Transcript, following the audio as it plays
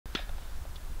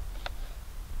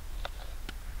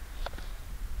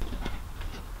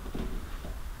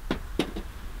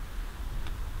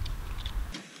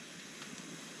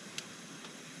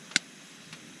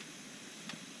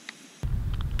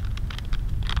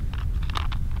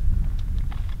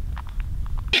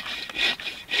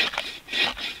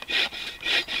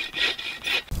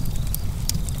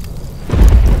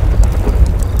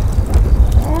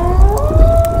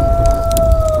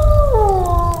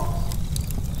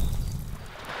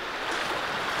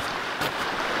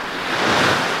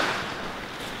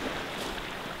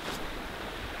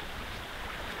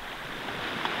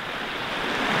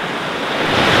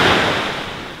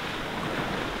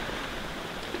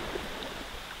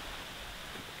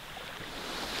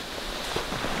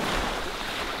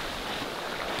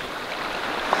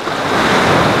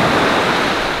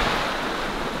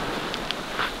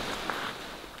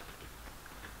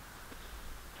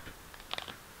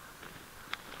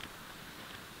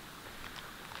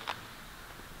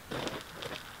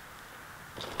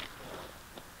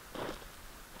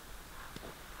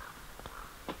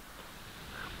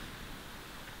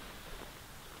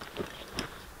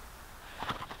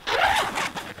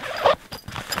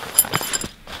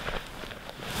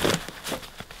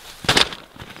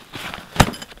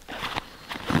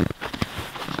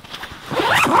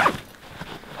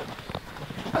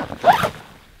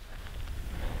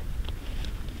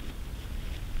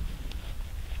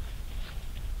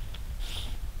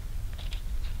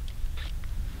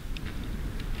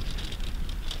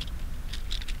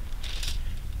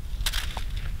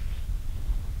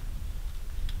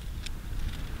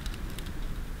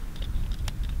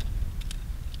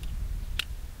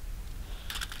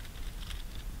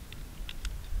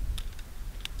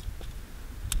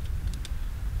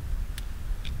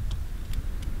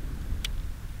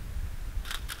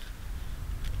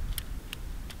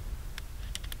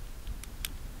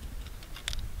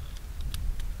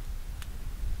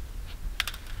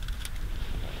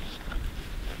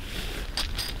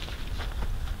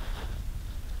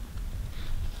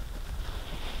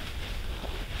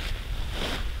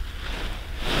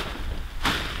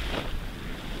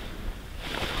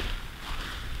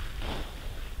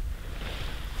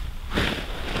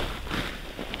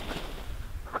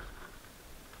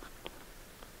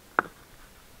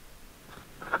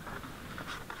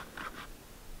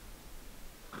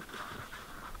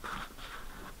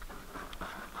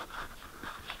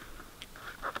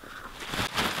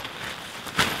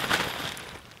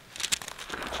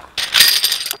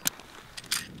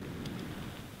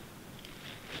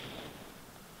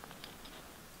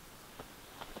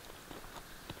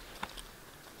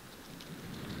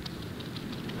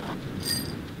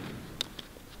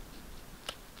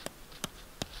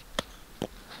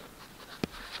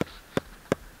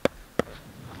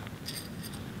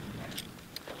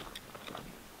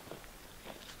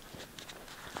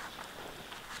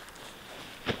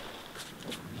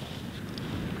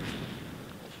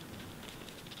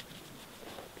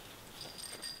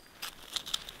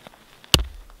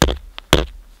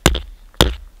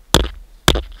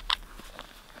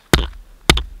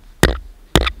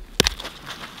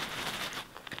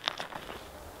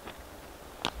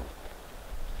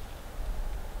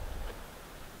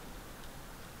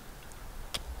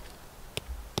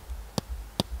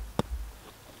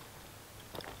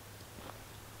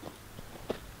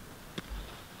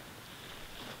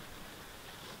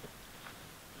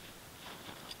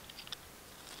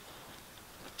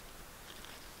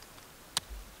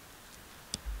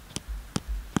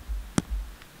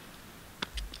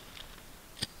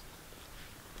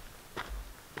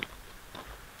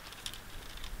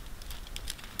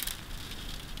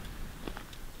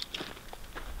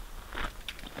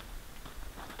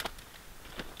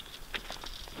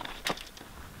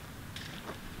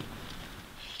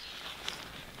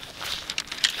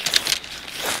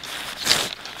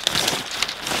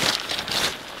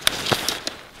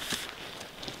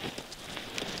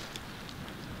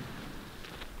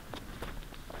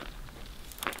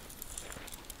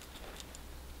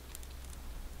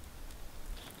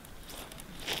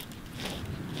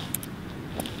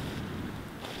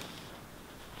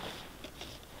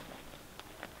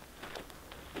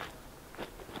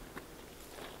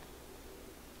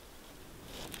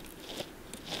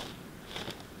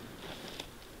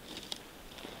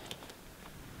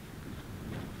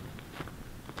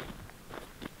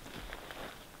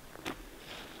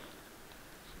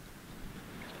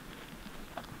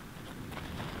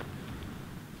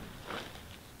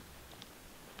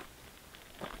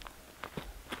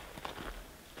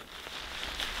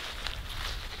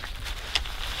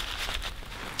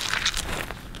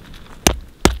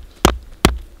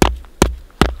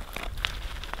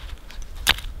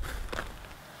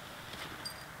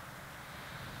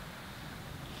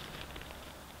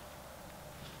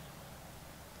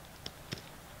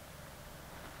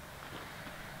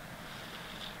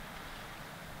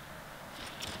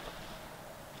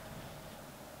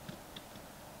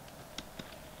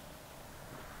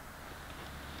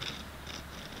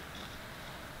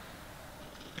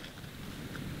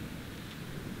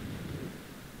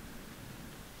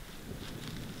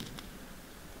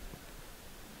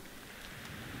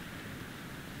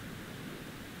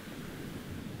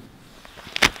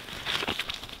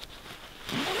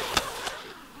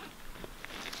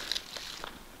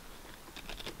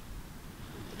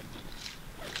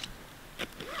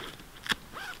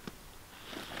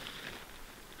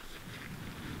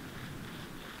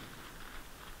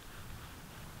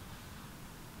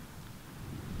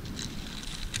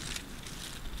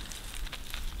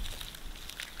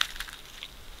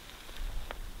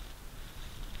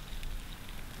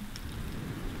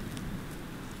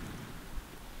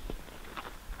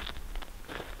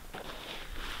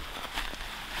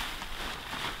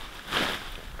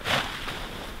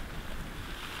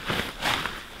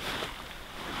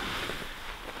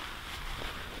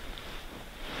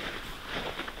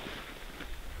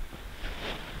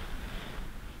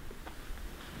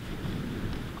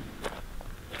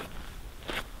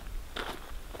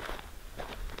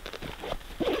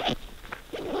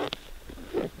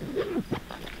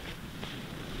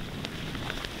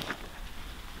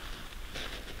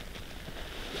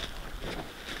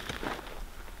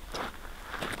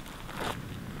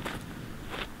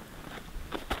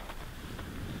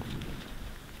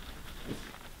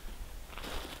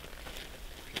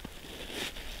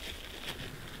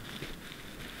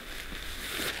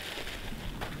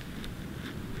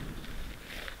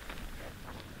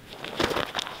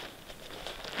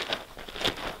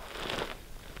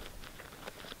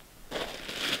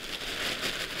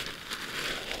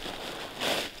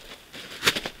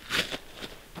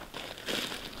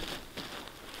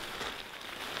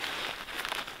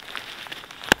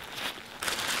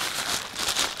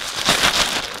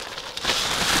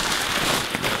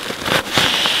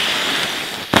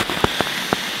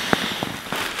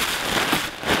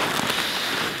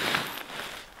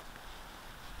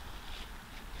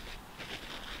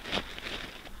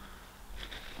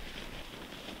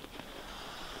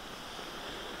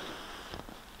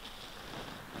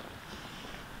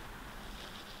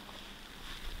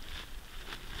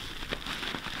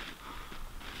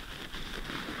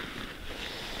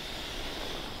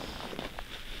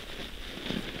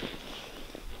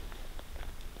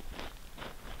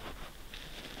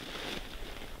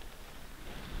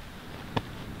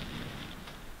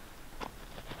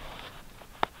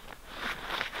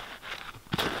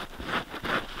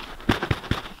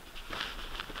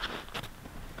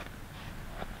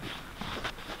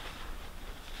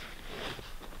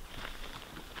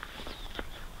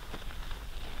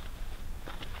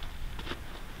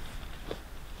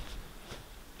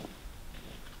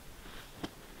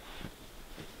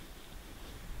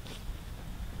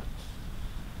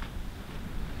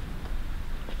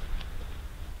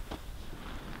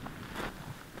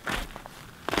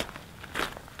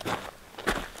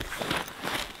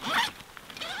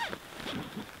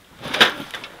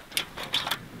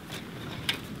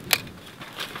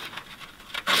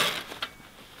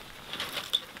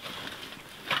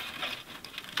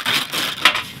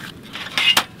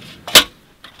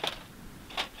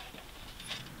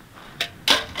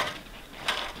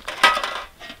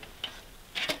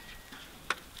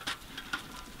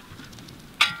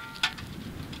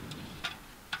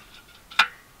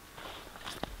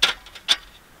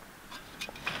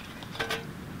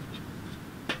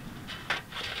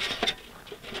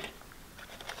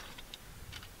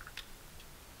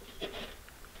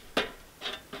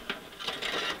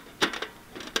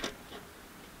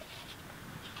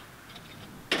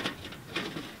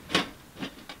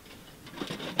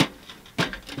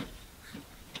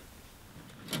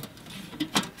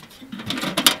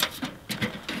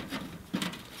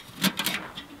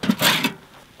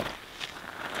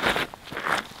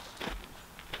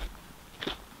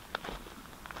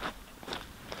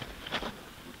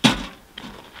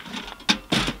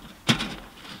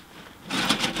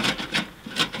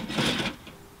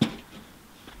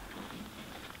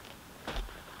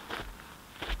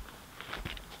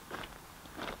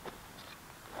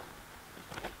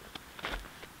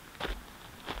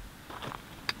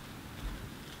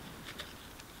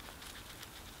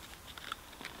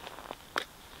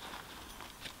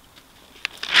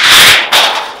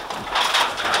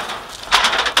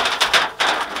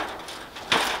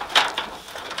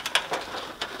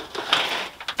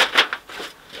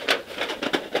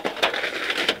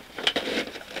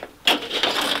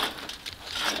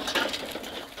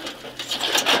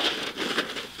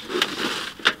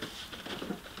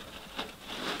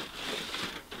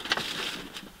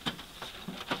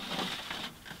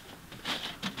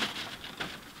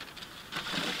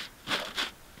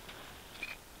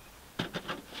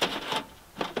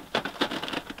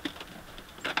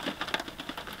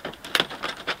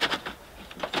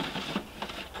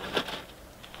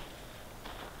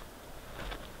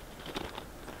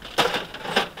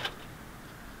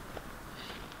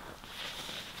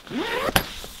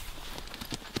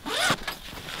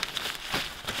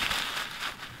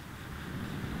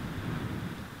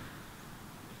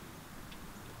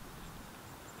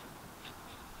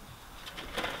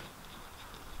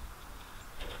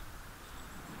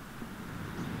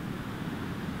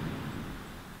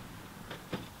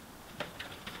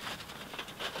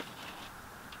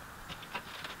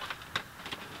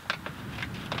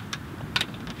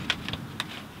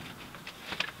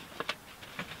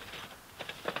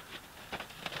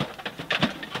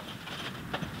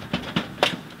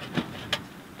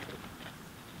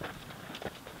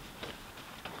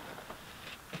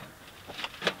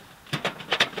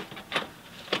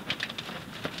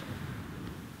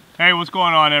Hey, what's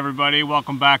going on, everybody?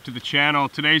 Welcome back to the channel.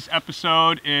 Today's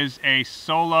episode is a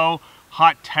solo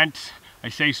hot tent. I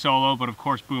say solo, but of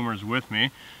course Boomer's with me.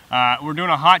 We're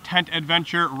doing a hot tent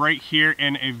adventure right here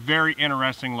in a very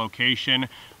interesting location.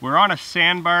 We're on a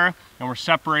sandbar and we're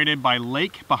separated by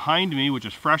lake behind me, which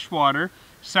is fresh water,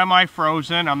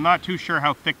 semi-frozen. I'm not too sure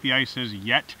how thick the ice is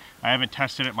yet. I haven't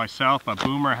tested it myself, but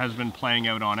Boomer has been playing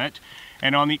out on it.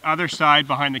 And on the other side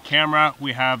behind the camera,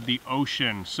 we have the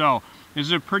ocean. So this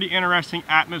is a pretty interesting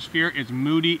atmosphere. It's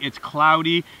moody, it's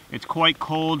cloudy, it's quite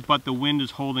cold, but the wind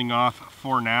is holding off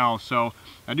for now. So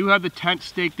I do have the tent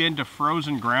staked into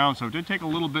frozen ground, so it did take a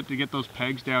little bit to get those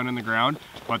pegs down in the ground,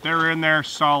 but they're in there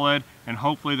solid, and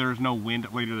hopefully there's no wind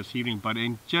later this evening. But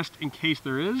just in case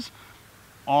there is,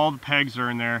 all the pegs are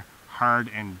in there hard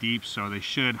and deep, so they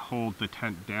should hold the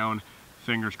tent down,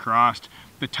 fingers crossed.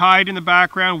 The tide in the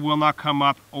background will not come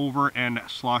up over and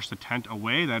slosh the tent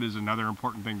away. That is another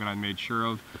important thing that I made sure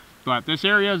of. But this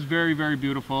area is very, very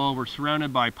beautiful. We're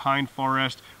surrounded by pine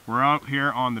forest. We're out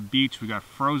here on the beach. We got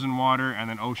frozen water and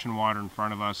then ocean water in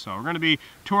front of us. So we're gonna be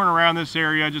touring around this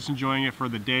area, just enjoying it for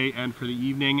the day and for the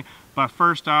evening. But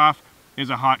first off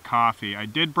is a hot coffee. I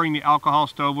did bring the alcohol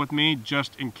stove with me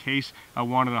just in case I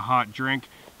wanted a hot drink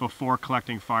before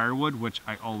collecting firewood, which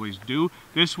I always do.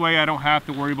 This way I don't have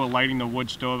to worry about lighting the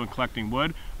wood stove and collecting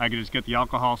wood. I can just get the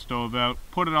alcohol stove out,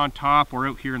 put it on top, or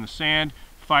out here in the sand,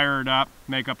 fire it up,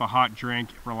 make up a hot drink,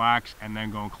 relax, and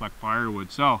then go and collect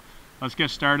firewood. So let's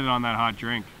get started on that hot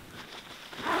drink.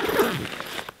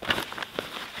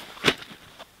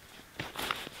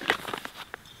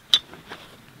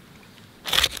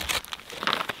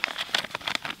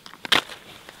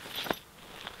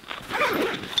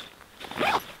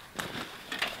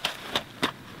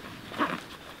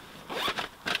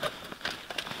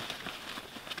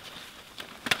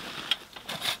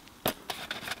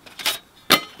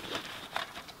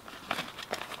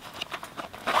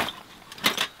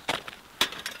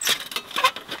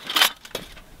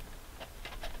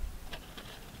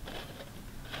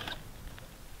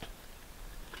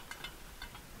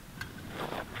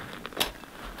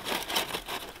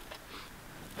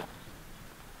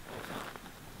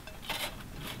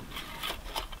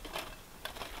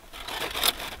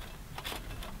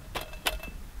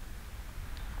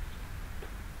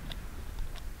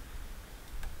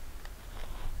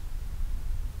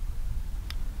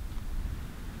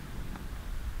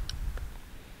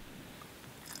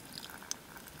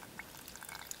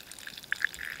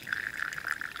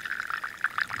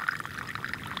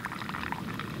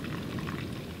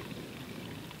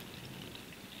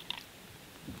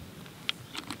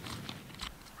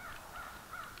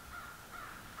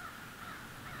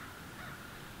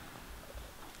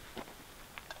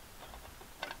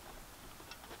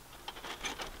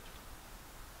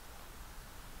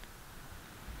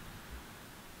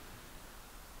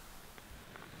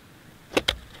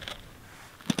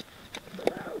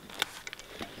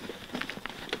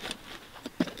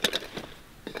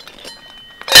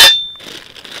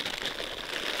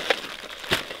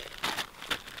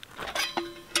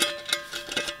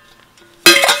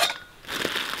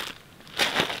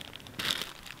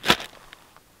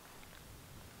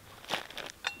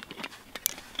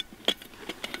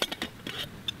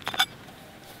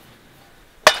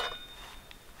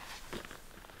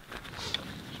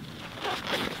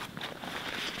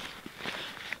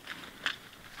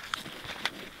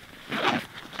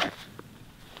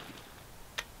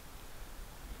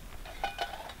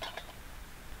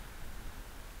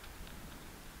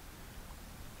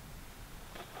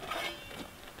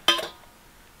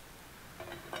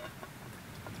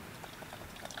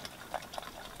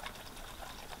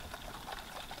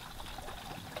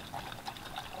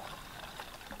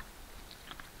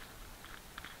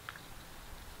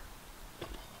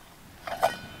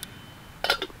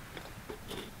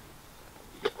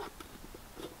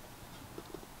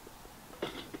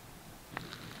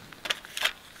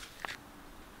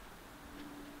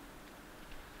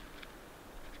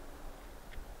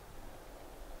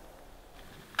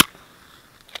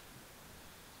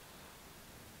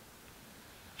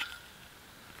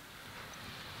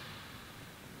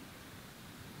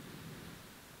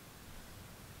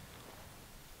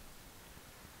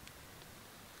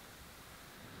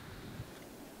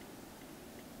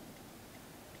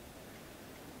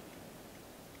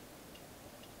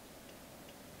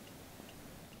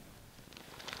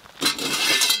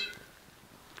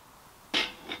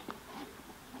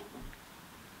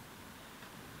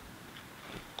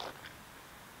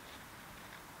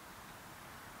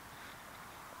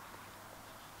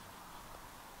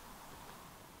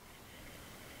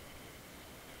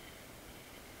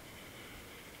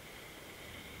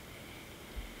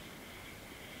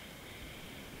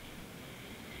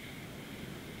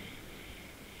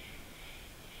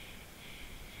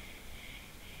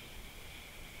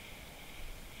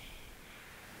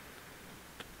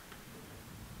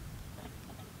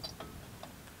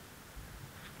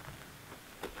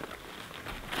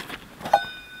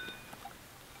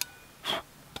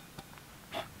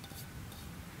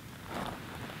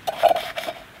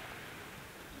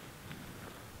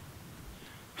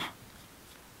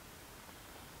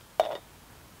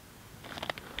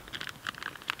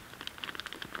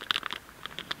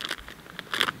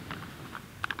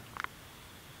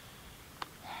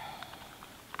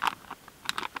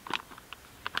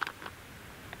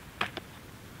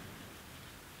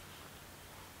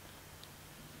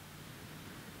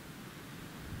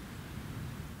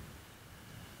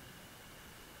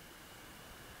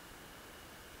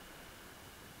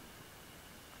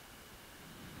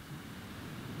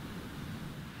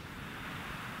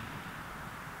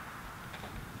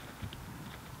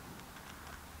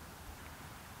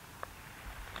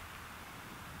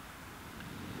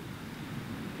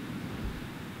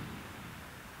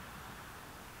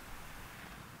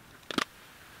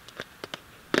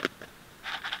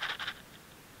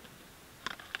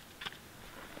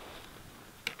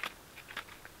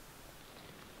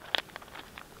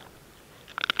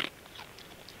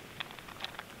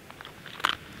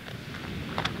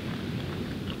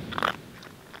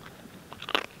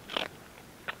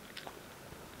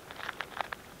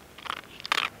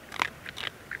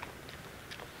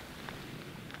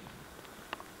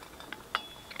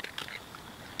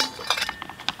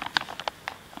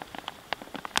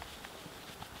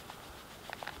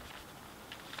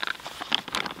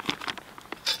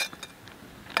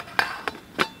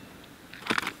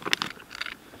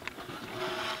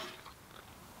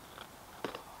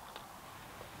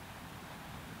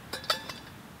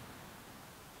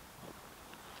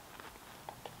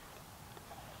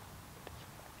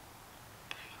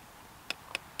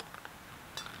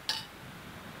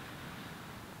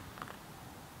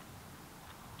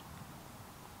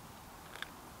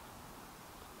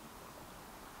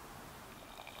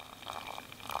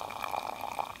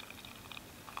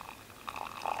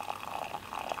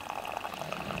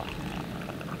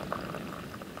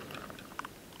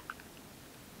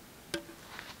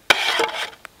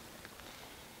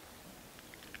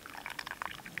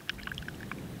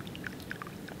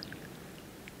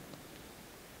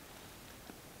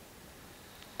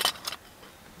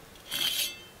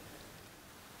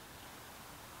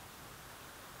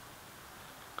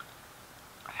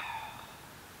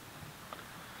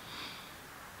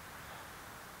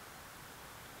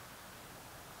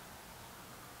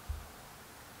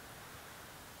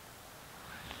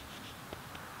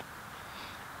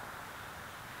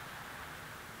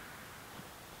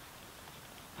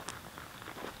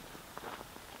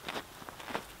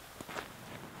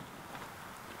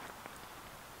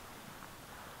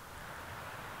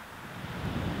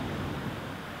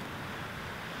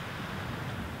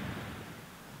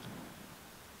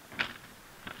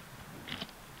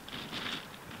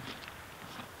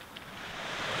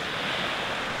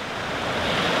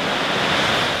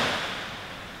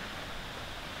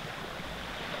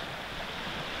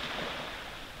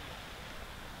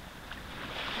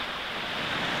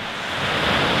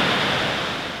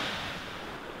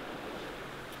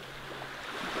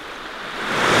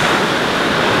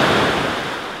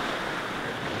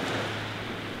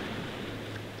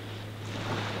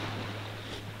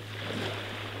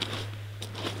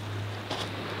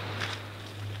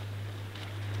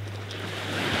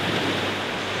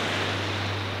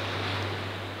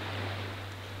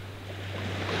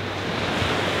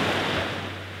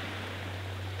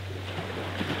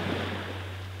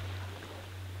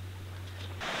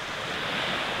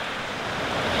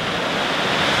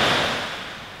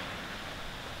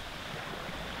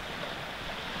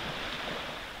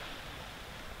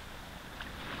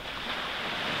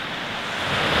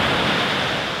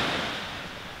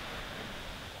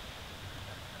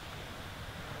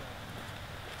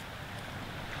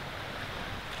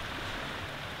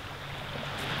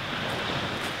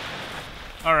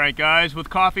 Alright guys, with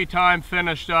coffee time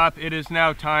finished up, it is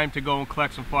now time to go and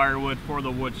collect some firewood for the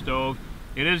wood stove.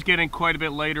 It is getting quite a bit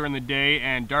later in the day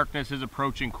and darkness is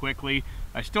approaching quickly.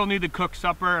 I still need to cook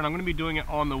supper and I'm going to be doing it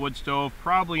on the wood stove,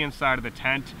 probably inside of the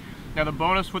tent. Now the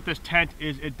bonus with this tent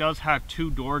is it does have 2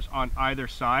 doors on either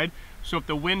side. So if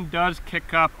the wind does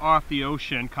kick up off the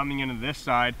ocean coming into this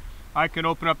side, I could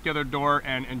open up the other door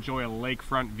and enjoy a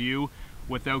lakefront view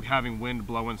without having wind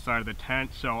blow inside of the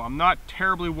tent. So I'm not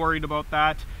terribly worried about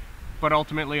that, but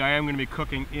ultimately I am going to be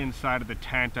cooking inside of the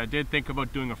tent. I did think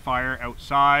about doing a fire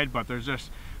outside, but there's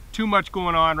just too much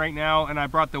going on right now, and I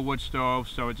brought the wood stove,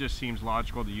 so it just seems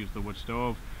logical to use the wood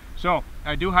stove. So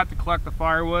I do have to collect the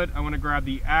firewood. I'm going to grab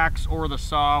the axe or the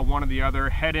saw, one or the other,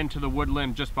 head into the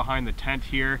woodland just behind the tent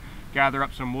here, gather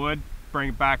up some wood, bring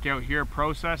it back out here,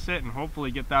 process it, and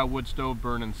hopefully get that wood stove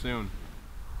burning soon.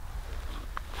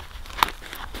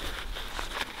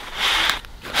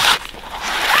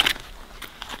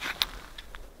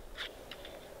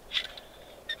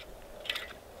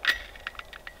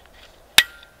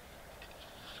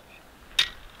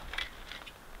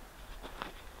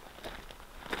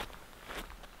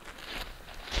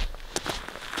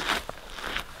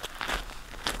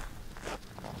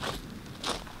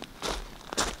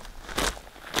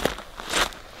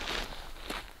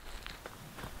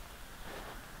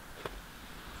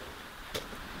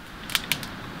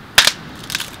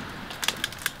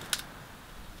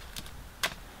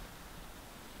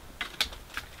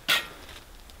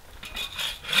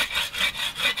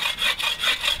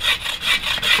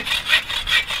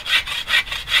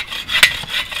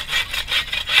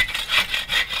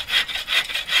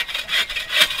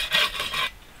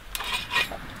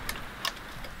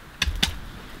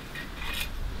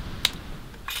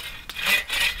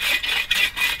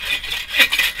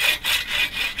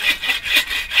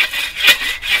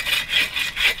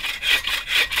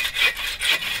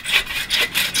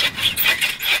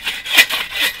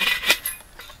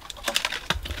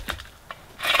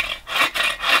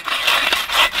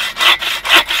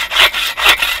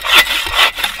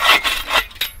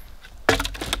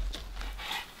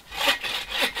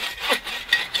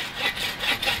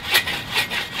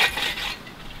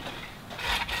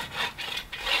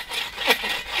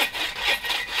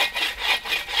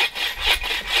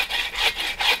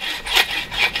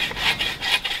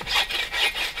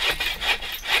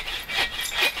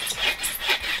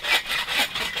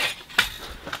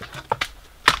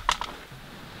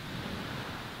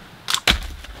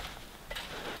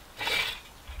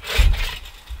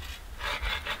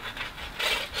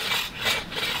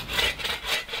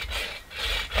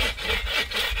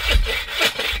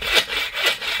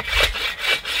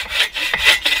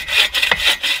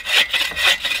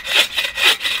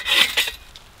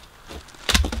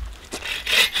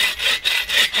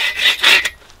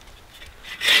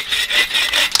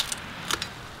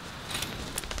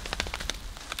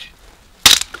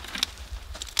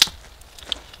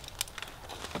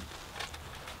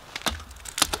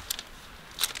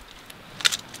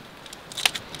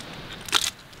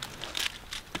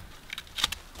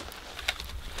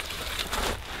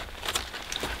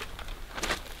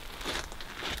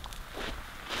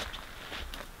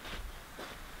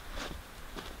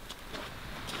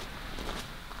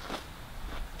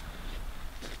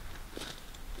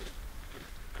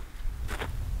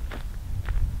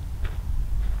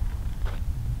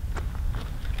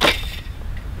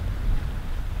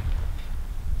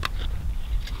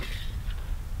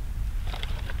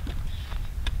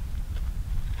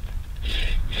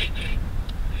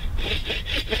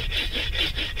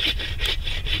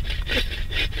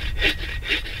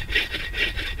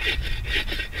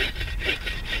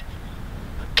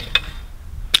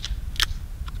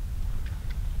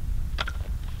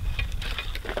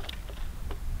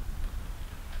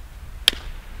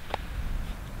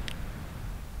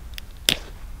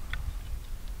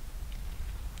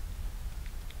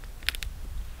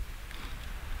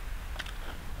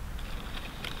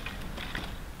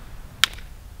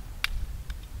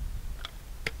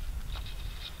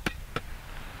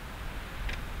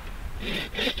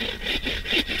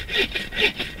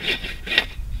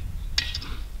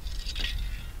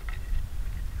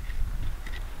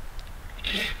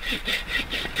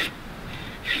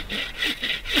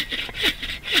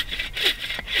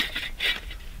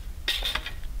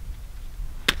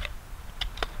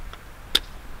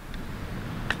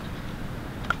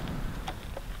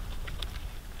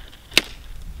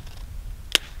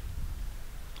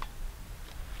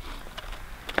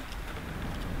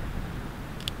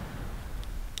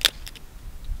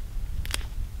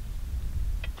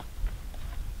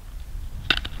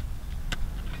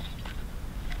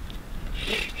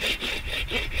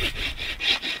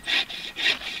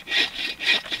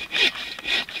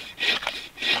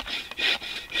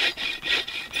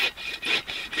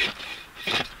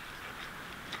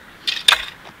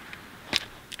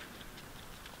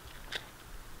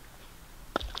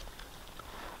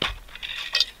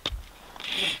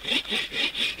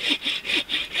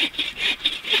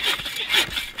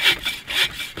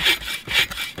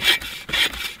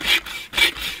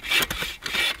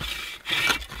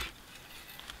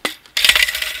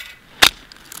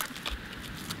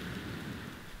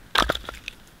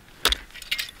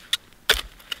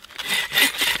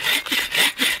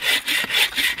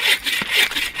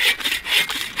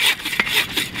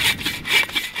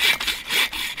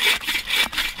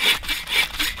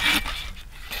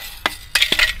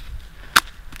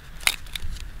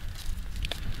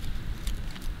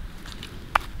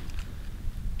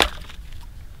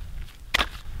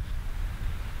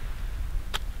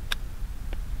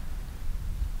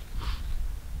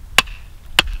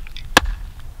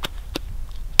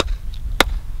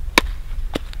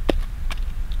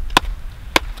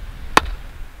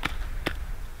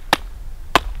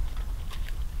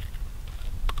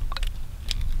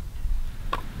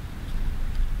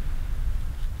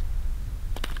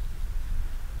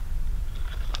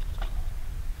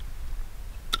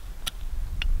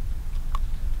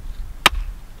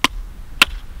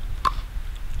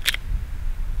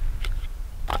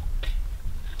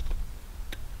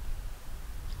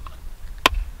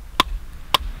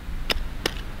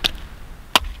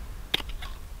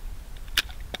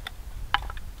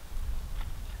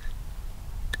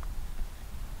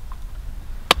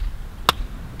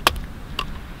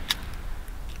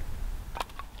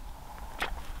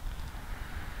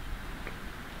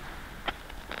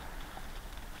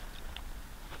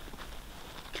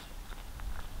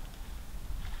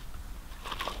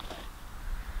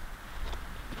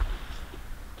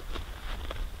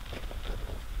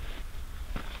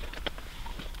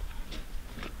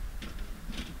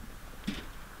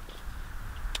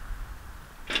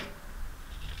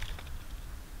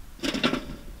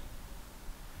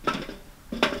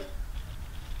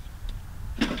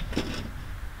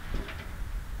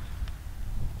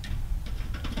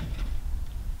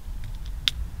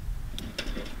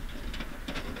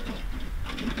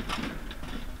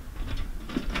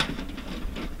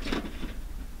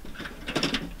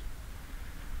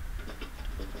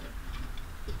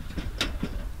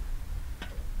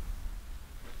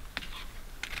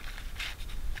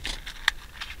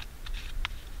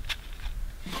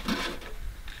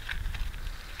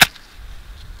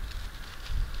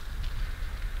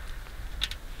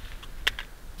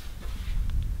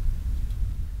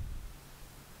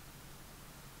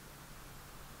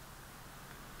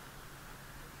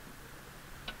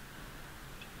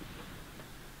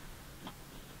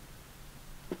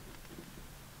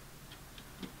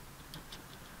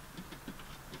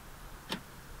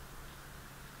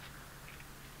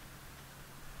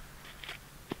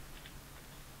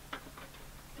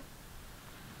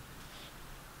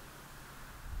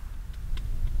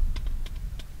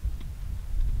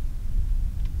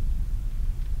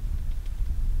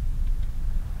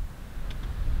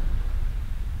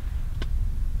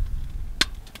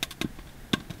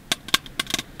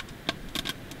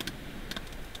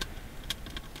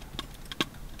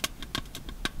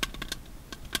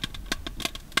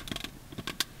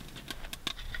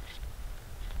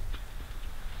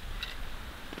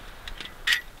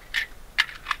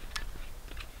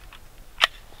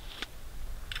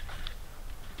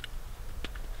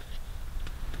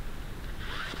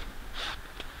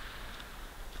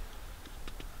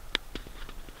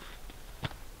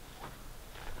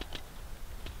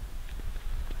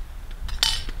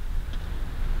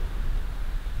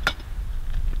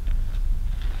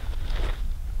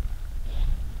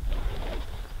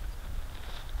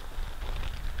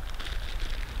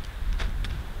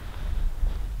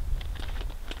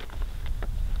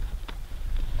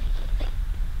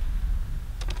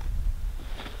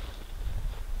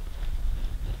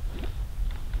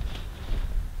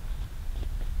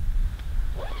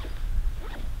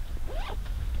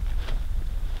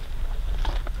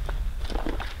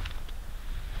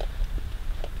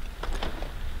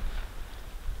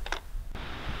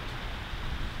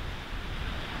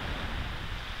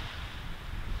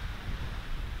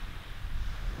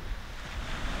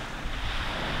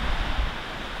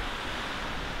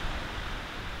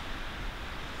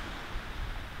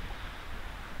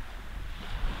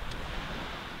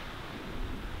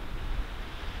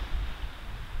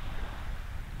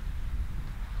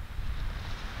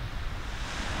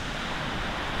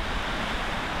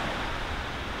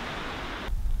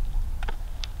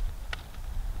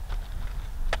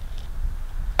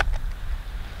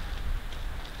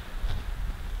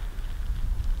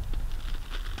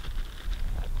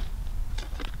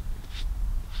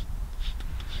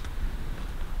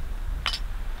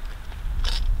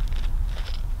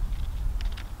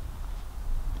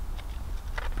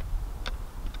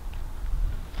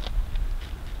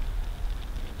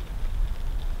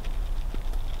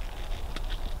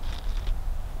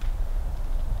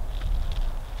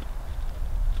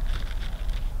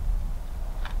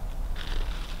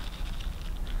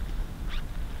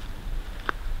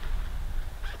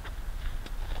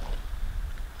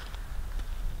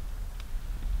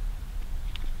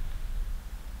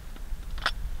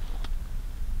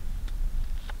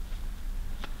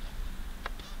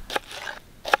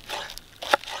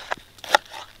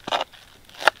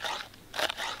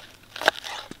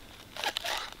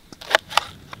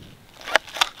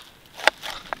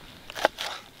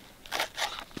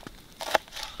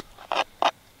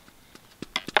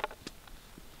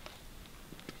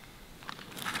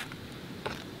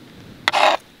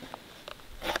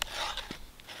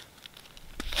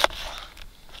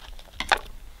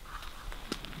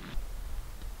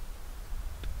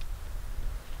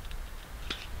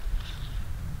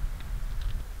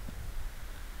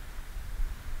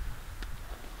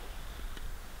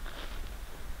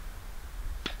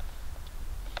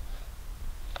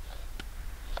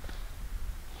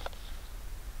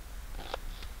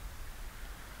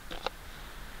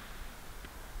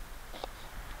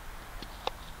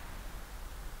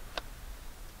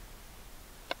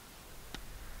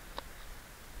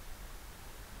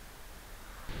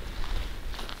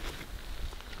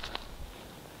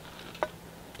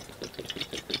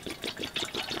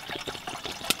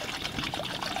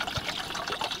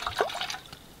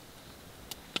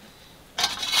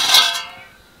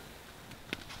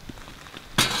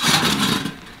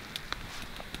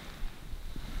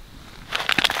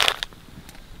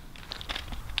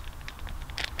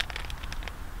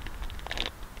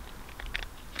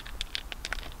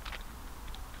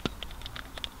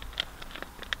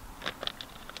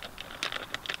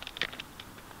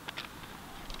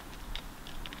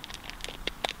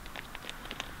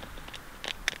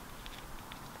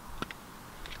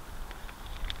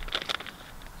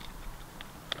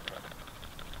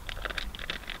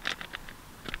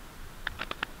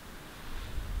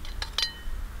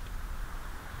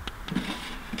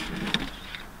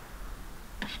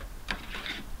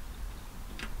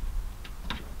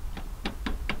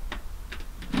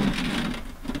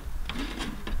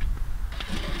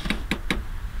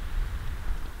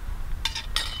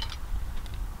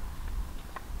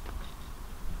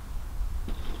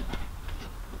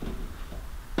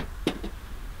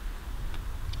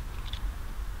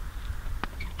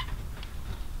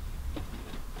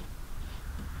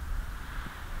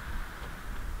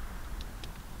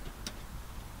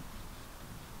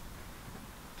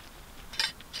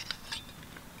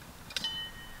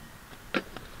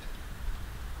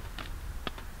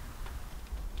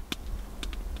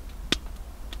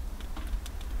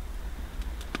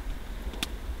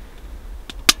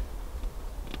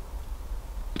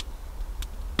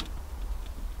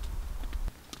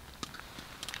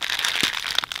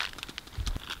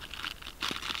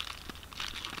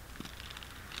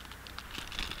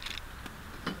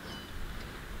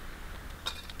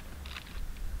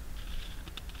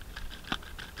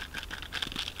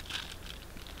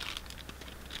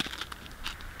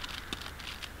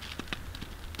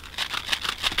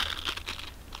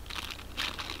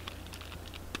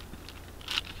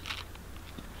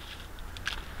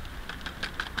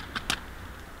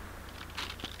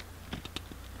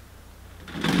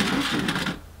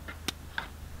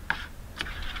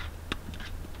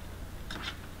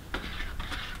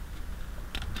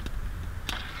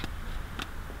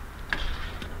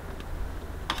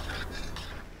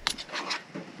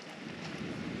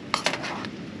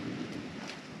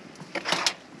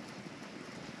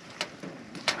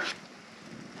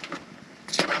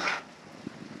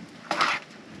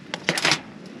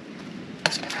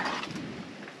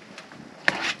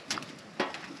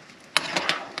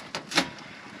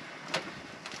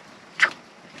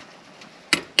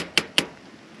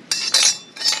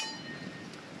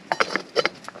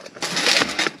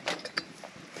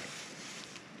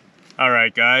 All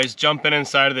right, guys, jumping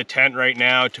inside of the tent right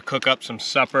now to cook up some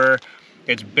supper.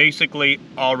 It's basically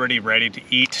already ready to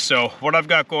eat. So what I've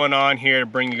got going on here to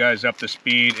bring you guys up to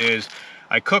speed is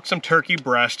I cooked some turkey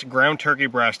breast, ground turkey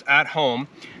breast at home,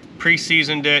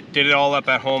 pre-seasoned it, did it all up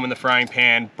at home in the frying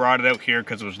pan, brought it out here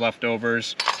because it was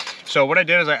leftovers. So what I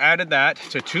did is I added that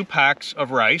to 2 packs of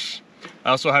rice.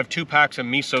 I also have 2 packs of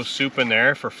miso soup in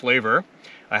there for flavor.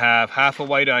 I have half a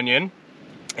white onion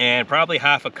and probably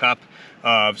half a cup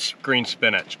of green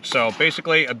spinach. So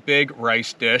basically a big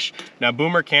rice dish. Now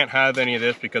Boomer can't have any of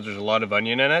this because there's a lot of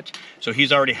onion in it. So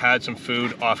he's already had some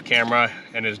food off camera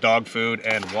and his dog food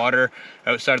and water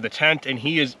outside of the tent, and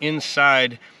he is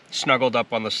inside snuggled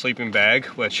up on the sleeping bag,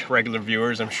 which regular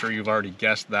viewers, I'm sure you've already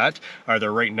guessed that, are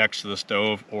they're right next to the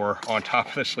stove or on top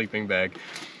of the sleeping bag.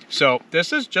 So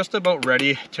this is just about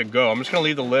ready to go. I'm just gonna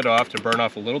leave the lid off to burn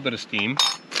off a little bit of steam.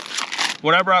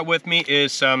 What I brought with me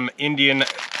is some Indian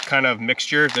kind of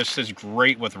mixture. This is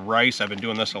great with rice. I've been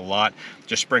doing this a lot,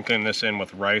 just sprinkling this in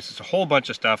with rice. It's a whole bunch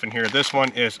of stuff in here. This one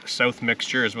is South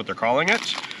Mixture is what they're calling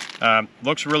it.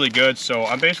 Looks really good. So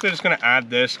I'm basically just gonna add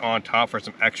this on top for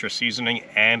some extra seasoning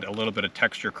and a little bit of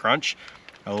texture crunch.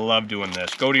 I love doing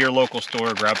this. Go to your local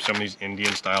store, grab some of these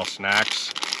Indian style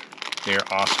snacks. They're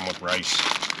awesome with rice.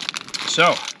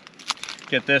 So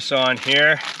get this on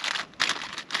here,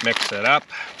 mix it up,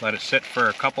 let it sit for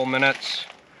a couple minutes,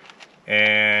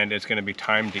 and it's gonna be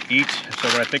time to eat. So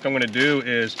what I think I'm gonna do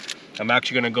is I'm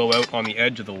actually gonna go out on the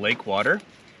edge of the lake water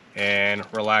and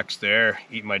relax there,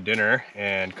 eat my dinner,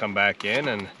 and come back in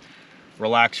and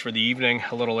relax for the evening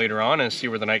a little later on and see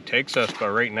where the night takes us.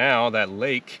 But right now, that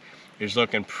lake is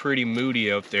looking pretty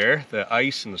moody out there. The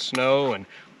ice and the snow and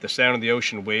the sound of the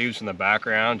ocean waves in the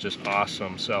background, just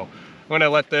awesome. So I'm gonna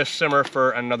let this simmer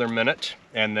for another minute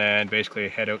and then basically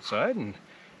head outside and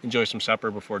enjoy some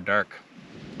supper before dark.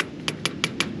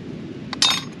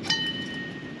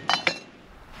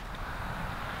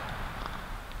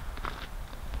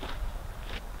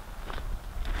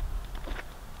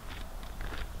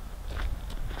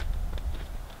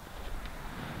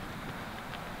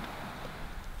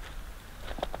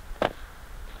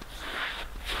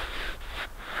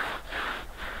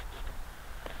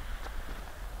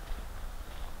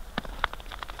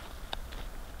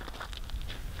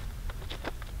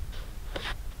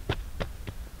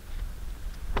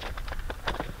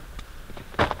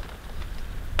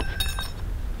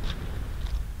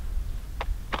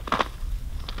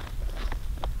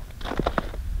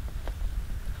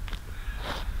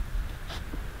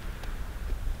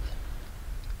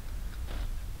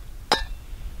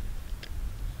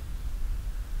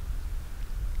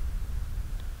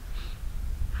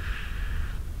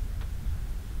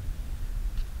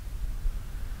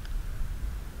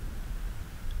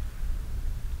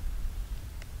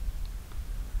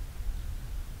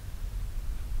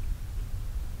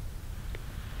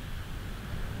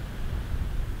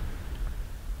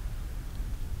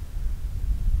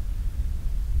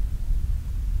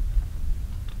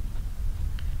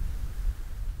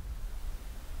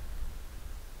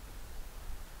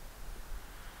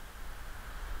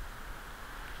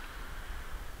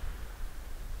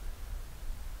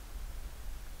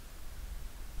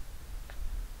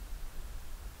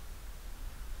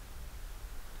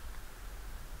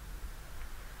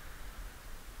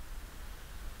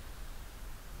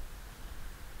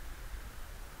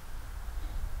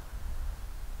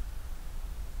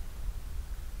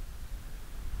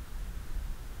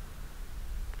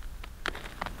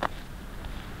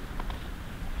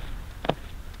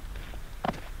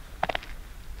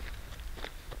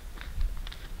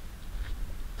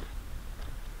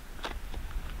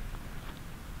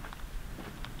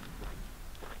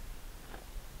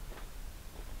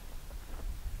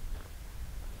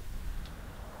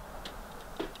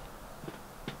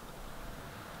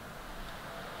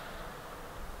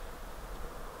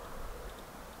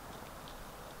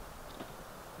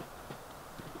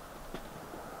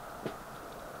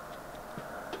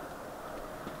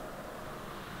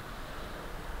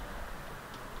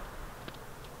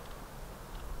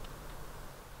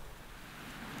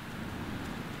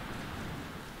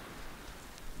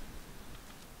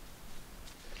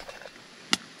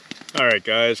 All right,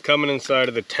 guys, coming inside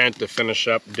of the tent to finish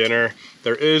up dinner.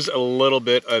 There is a little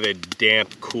bit of a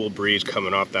damp, cool breeze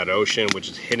coming off that ocean, which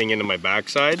is hitting into my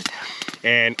backside.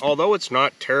 And although it's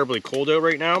not terribly cold out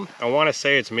right now, I want to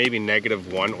say it's maybe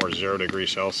 -1 or 0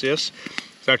 degrees Celsius.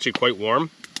 It's actually quite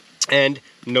warm. And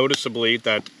noticeably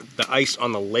that the ice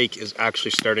on the lake is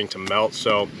actually starting to melt.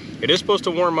 So it is supposed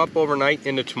to warm up overnight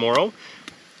into tomorrow.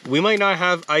 We might not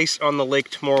have ice on the lake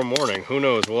tomorrow morning. Who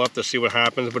knows? We'll have to see what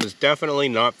happens, but it's definitely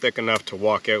not thick enough to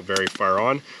walk out very far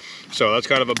on. So that's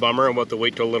kind of a bummer, and we'll have to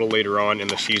wait till a little later on in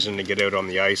the season to get out on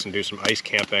the ice and do some ice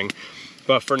camping.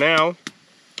 But for now,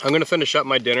 I'm gonna finish up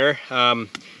my dinner.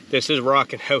 This is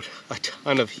rocking out a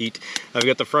ton of heat. I've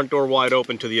got the front door wide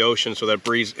open to the ocean, so that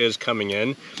breeze is coming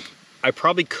in. I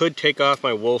probably could take off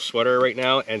my wool sweater right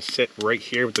now and sit right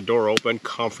here with the door open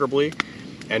comfortably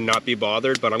and not be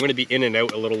bothered, but I'm gonna be in and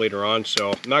out a little later on,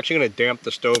 so I'm actually gonna damp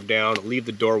the stove down, leave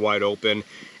the door wide open,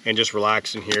 and just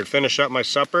relax in here, finish up my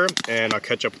supper, and I'll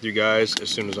catch up with you guys as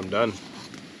soon as I'm done.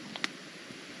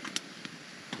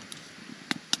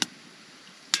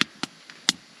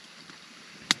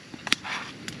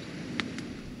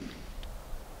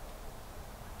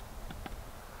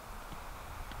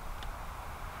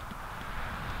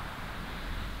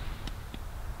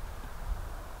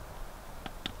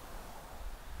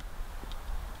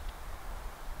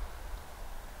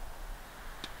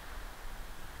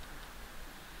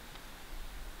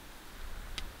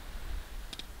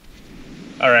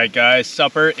 All right, guys,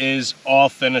 supper is all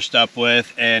finished up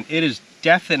with, and it is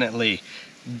definitely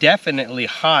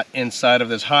hot inside of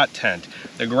this hot tent.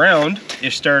 The ground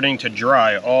is starting to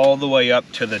dry all the way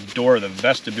up to the door, the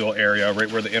vestibule area,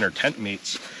 right where the inner tent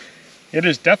meets. It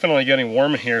is definitely getting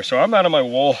warm in here, so I'm out of my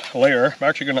wool layer. I'm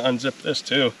actually gonna unzip this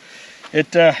too.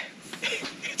 It's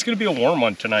gonna be a warm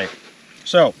one tonight.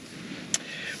 So,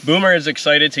 Boomer is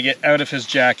excited to get out of his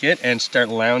jacket and start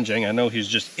lounging. I know he's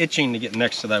just itching to get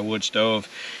next to that wood stove.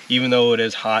 Even though it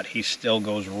is hot, he still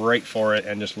goes right for it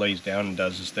and just lays down and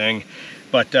does his thing.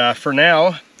 But for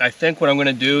now, I think what I'm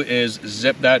gonna do is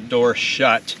zip that door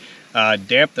shut,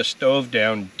 damp the stove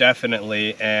down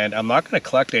definitely, and I'm not gonna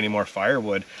collect any more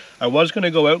firewood. I was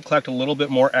gonna go out and collect a little bit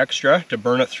more extra to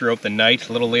burn it throughout the night,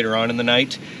 a little later on in the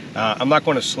night. I'm not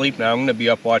going to sleep now. I'm gonna be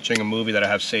up watching a movie that I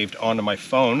have saved onto my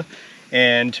phone.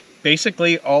 And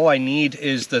basically all I need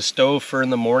is the stove for in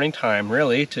the morning time,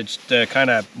 really, to just kind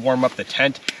of warm up the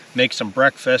tent, make some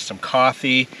breakfast, some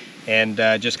coffee, and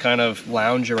just kind of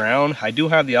lounge around. I do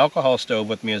have the alcohol stove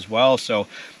with me as well, so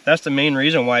that's the main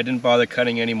reason why I didn't bother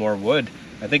cutting any more wood.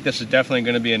 I think this is definitely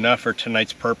going to be enough for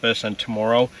tonight's purpose, and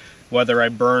tomorrow, whether I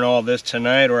burn all this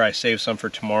tonight or I save some for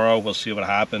tomorrow, we'll see what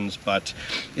happens. But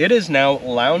it is now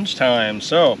lounge time.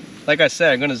 So, like I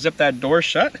said, I'm gonna zip that door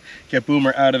shut, get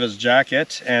Boomer out of his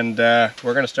jacket, and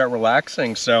we're gonna start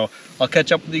relaxing. So I'll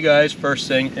catch up with you guys first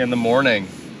thing in the morning.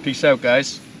 Peace out,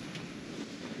 guys.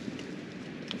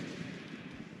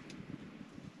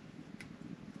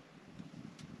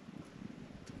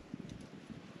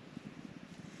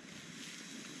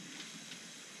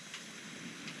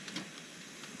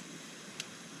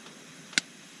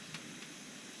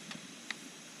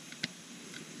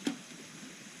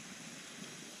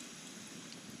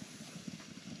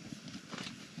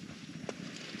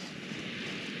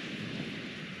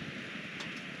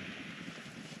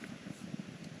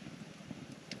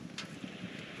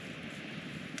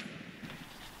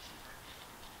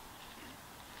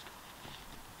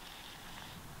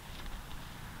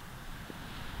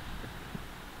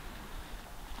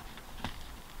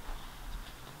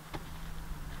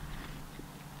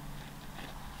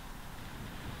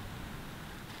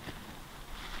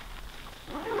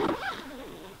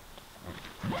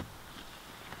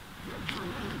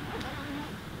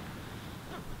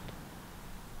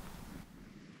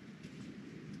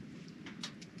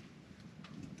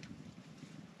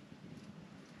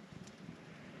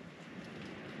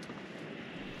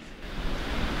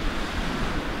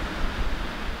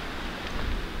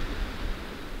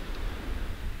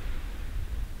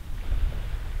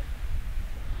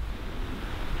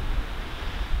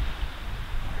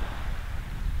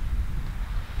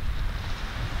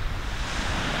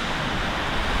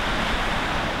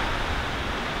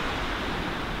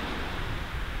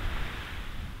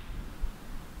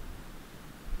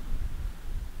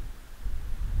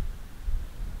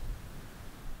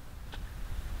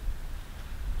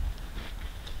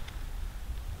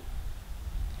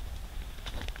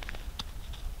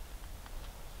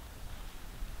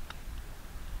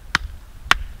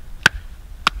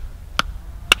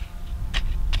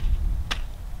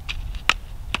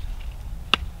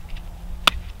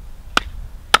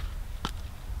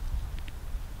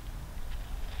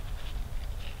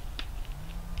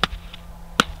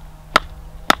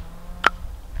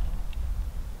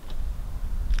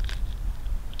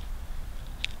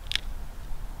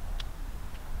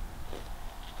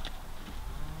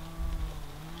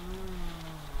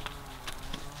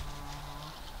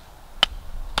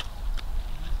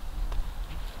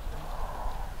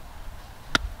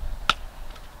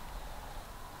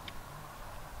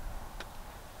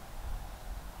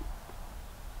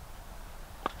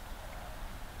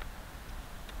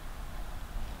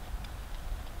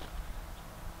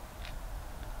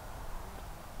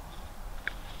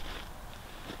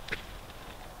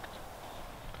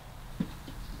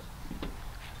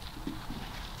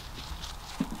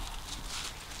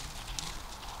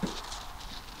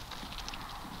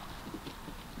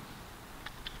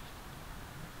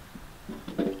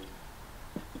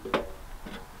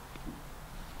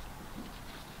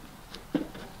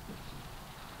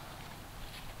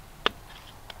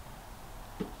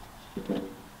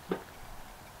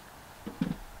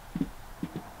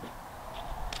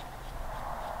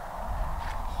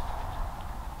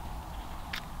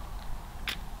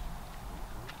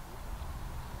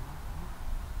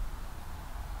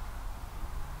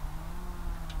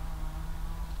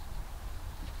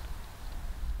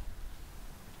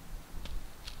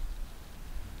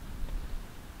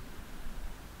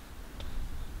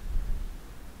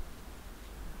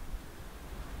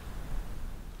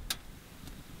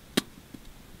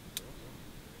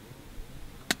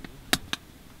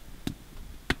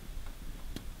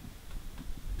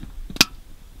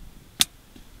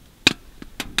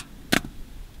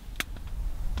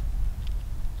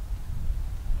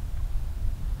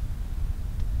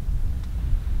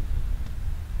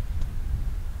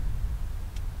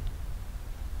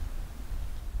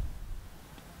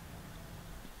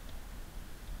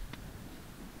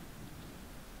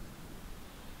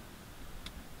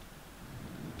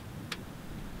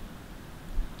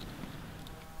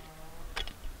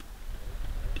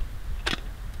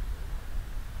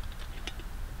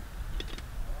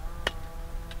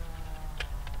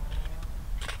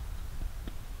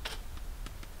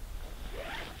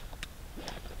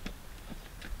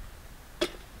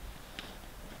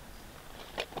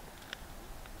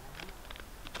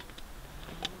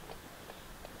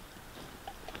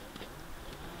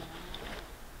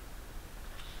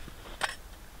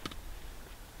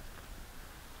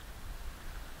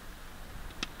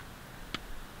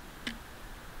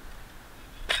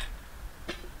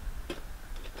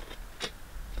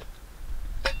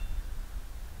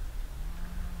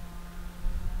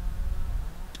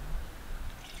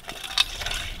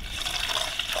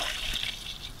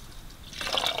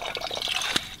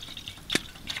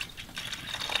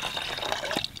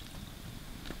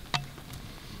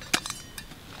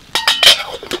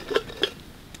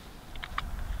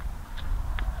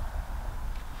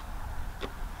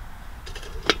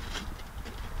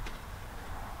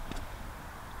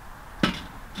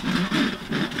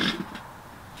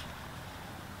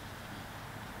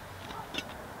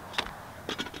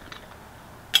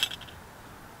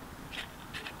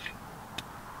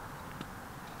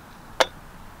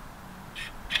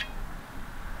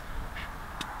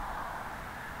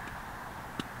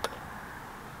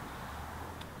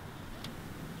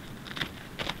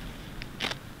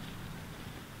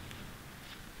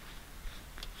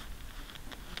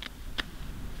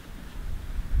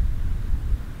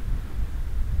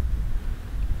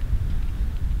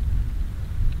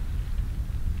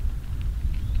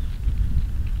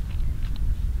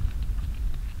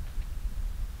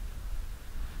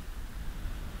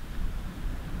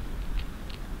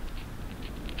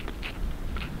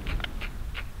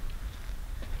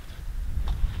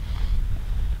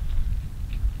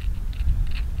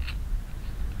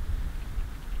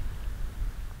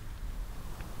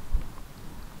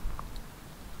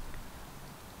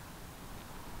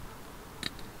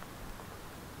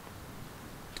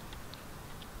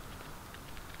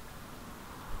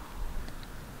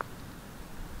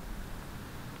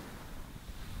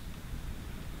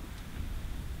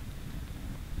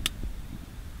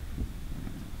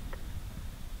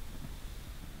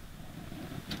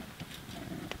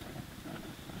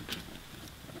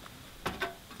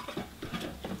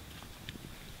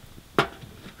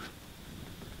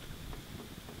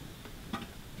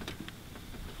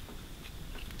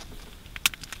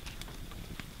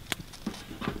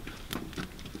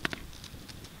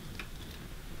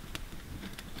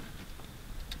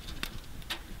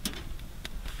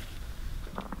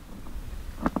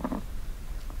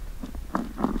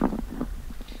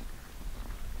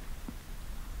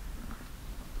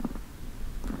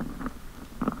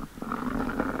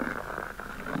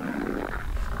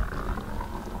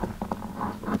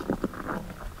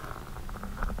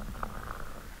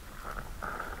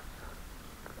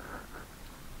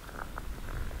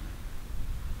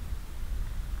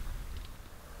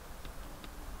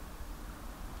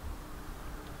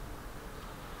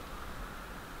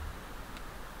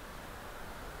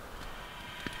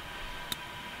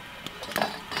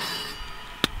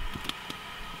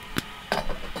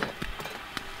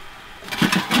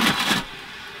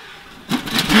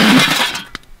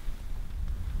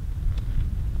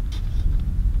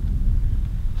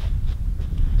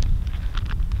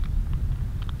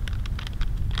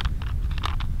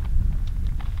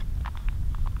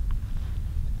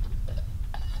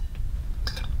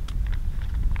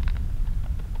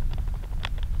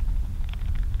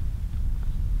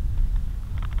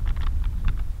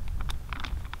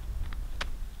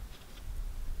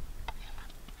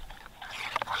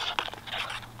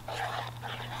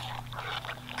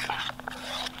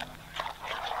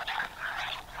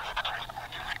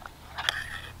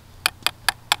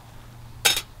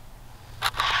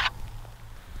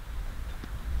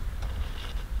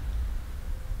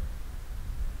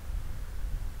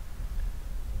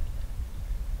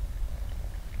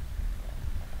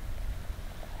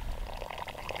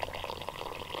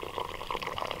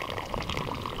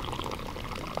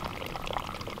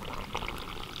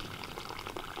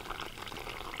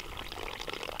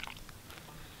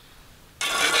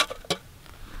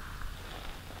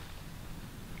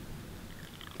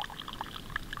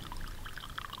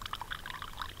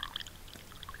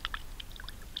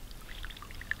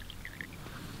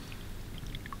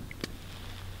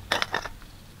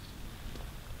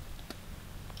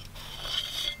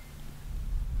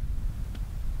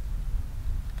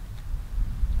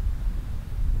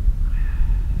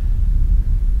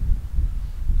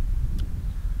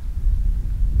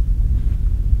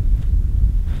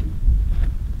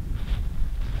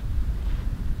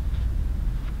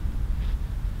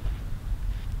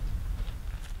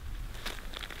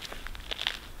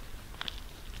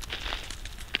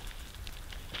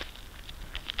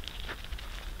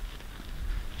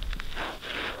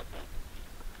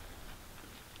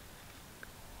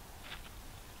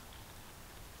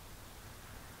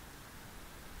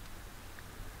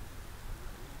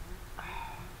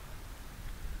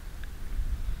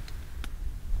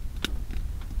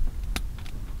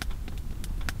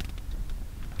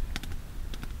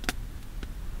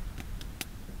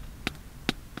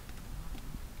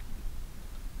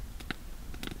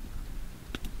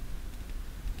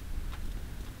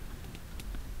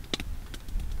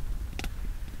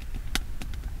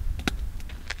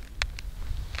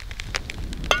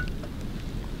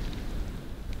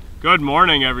 Good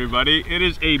morning, everybody. It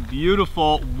is a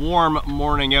beautiful, warm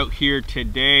morning out here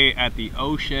today at the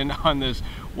ocean on this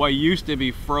what used to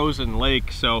be frozen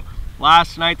lake. So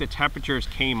last night the temperatures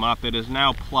came up. It is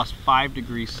now plus 5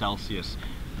 degrees Celsius.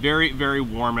 Very, very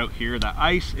warm out here. The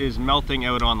ice is melting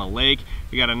out on the lake.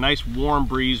 You got a nice warm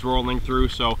breeze rolling through,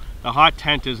 so the hot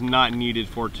tent is not needed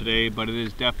for today, but it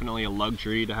is definitely a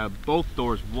luxury to have both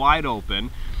doors wide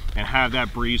open and have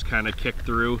that breeze kind of kick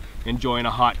through, enjoying a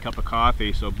hot cup of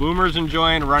coffee. So Boomer's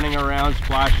enjoying running around,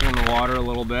 splashing in the water a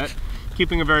little bit,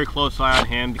 keeping a very close eye on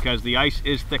him because the ice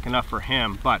is thick enough for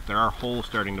him, but there are holes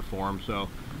starting to form. So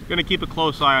I'm gonna keep a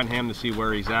close eye on him to see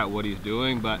where he's at, what he's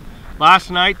doing. But last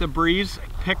night the breeze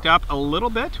picked up a little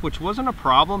bit, which wasn't a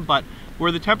problem, but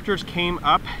where the temperatures came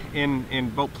up in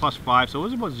about plus 5, so it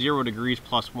was about 0 degrees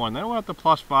plus 1, then it went up to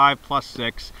plus 5, plus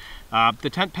 6. The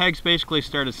tent pegs basically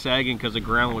started sagging because the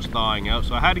ground was thawing out,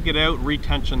 so I had to get out,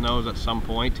 retension those at some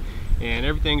point, and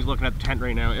everything's looking at the tent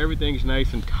right now. Everything's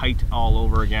nice and tight all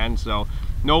over again, so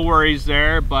no worries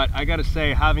there. But I gotta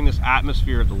say, having this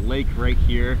atmosphere of the lake right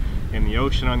here and the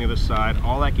ocean on the other side,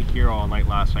 all I could hear all night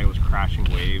last night was crashing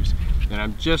waves. And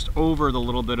I'm just over the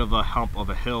little bit of a hump of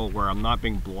a hill where I'm not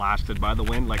being blasted by the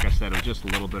wind. Like I said, it was just a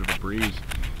little bit of a breeze.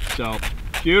 So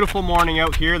beautiful morning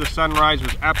out here. The sunrise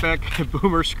was epic.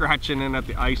 Boomer scratching in at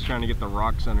the ice trying to get the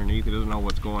rocks underneath. He doesn't know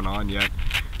what's going on yet.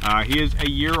 He is a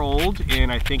year old in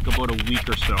I think about a week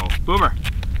or so. Boomer,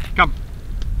 come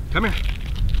here.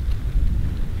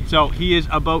 So he is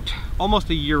about almost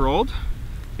a year old,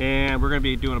 and we're gonna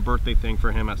be doing a birthday thing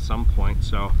for him at some point.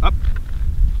 So up.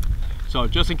 So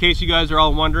just in case you guys are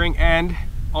all wondering, and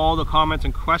all the comments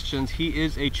and questions, he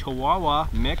is a Chihuahua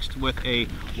mixed with a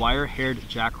wire-haired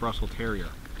Jack Russell Terrier.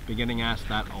 Been getting asked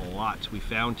that a lot. We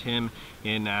found him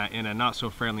in a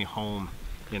not-so-friendly home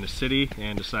in the city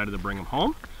and decided to bring him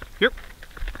home. Here.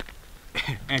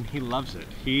 And he loves it.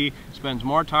 He spends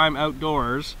more time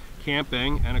outdoors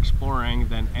camping and exploring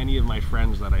than any of my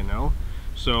friends that I know.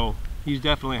 So he's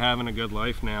definitely having a good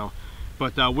life now.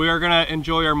 But we are gonna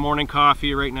enjoy our morning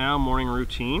coffee right now, morning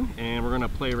routine, and we're gonna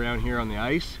play around here on the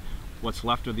ice, what's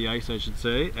left of the ice I should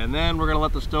say, and then we're gonna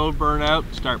let the stove burn out,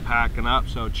 start packing up.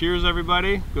 So cheers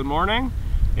everybody, good morning,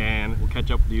 and we'll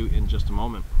catch up with you in just a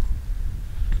moment.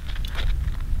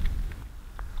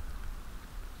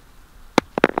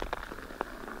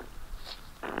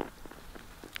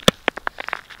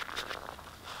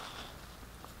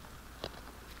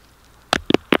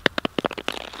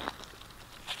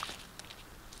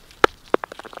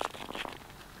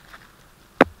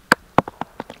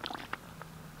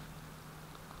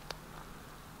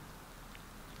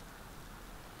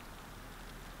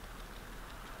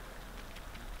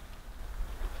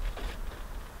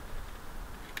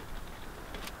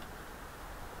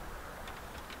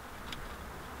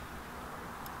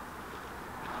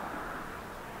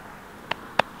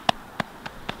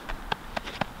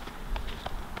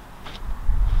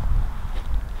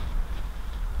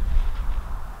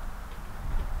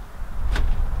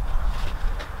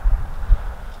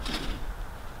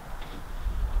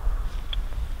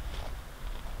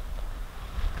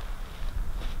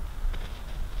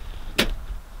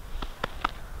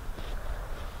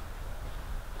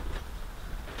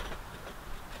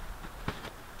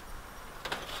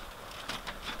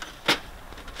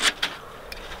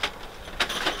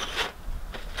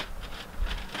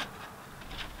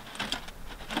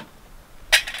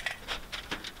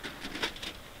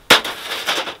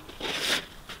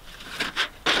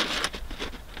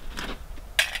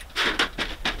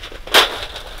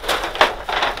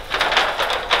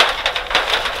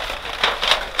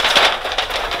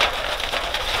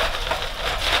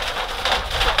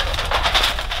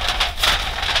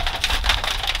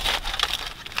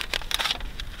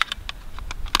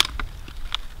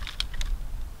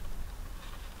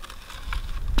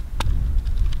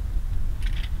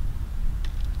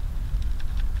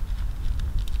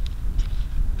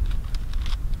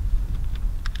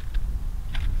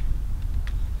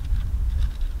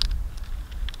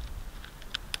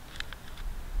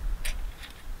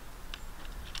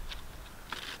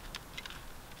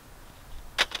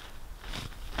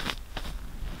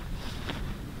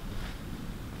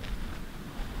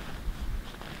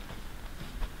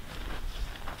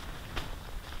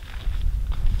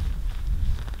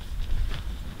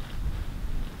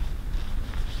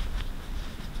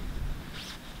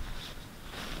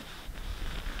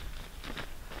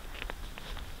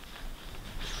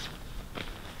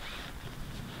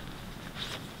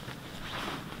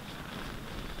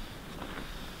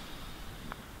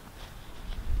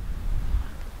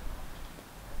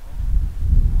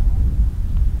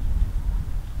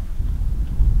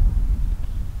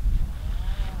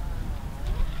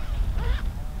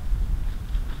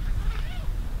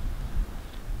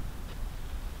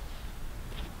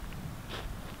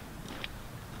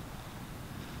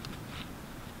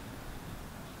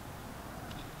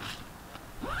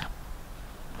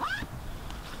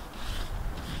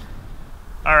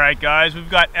 All right, guys, we've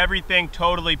got everything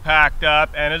totally packed up,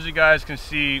 and as you guys can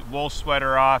see, wool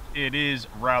sweater off. It is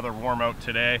rather warm out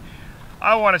today.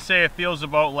 I want to say it feels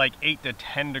about like 8 to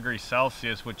 10 degrees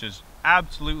Celsius, which is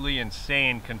absolutely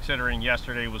insane considering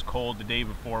yesterday was cold, the day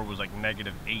before was like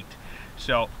 -8.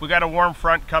 So we got a warm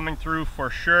front coming through for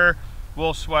sure.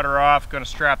 Wool sweater off, gonna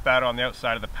strap that on the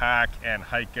outside of the pack and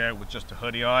hike out with just a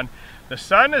hoodie on. The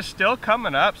sun is still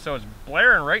coming up, so it's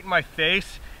blaring right in my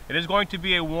face. It is going to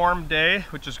be a warm day,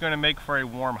 which is going to make for a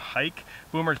warm hike.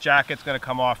 Boomer's jacket's going to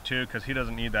come off too because he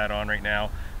doesn't need that on right now.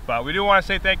 But we do want to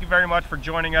say thank you very much for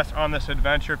joining us on this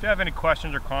adventure. If you have any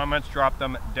questions or comments, drop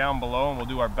them down below and we'll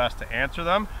do our best to answer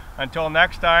them. Until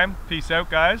next time, peace out,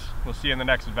 guys. We'll see you in the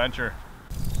next adventure.